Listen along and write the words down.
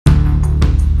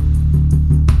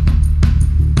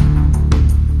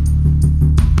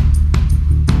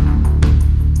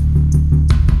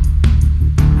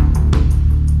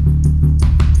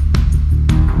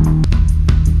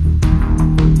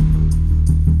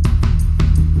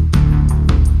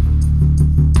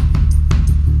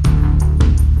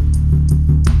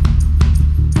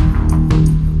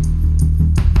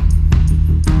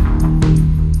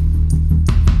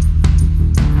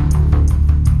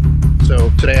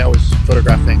I was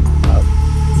photographing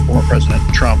former President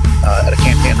Trump at a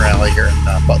campaign rally here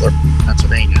in Butler,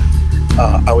 Pennsylvania.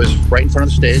 I was right in front of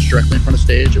the stage, directly in front of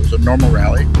the stage. It was a normal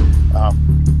rally.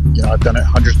 I've done it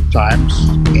hundreds of times,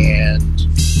 and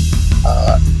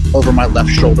over my left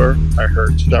shoulder, I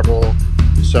heard several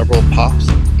pops,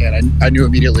 and I knew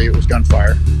immediately it was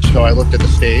gunfire. So I looked at the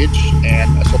stage,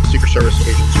 and I saw the Secret Service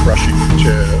agents rushing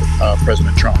to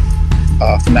President Trump.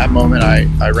 From that moment,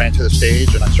 I ran to the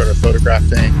stage, and I started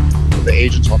photographing the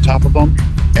agents on top of them.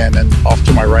 And then off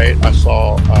to my right, I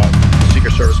saw the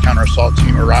Secret Service counter-assault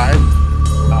team arrive.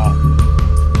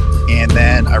 And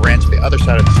then I ran to the other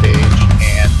side of the stage,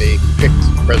 and they picked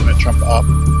President Trump up.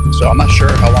 So I'm not sure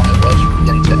how long it was from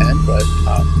beginning to end, but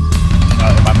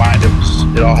in my mind,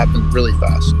 it all happened really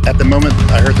fast. At the moment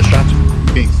I heard the shots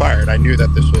being fired, I knew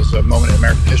that this was a moment in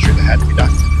American history that had to be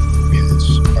documented. I mean,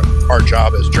 it's our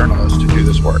job as journalists to do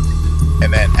this work.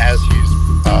 And then as he's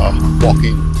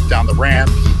walking down the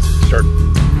ramp, he started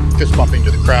fist bumping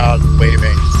to the crowd,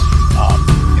 waving.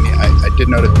 I did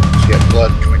notice he had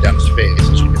blood coming down his face,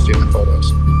 as you can see in the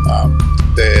photos.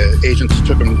 The agents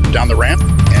took him down the ramp,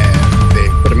 and they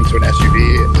put him into an SUV.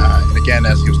 And again,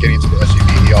 as he was getting into the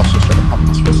SUV, he also started pumping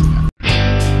his fist.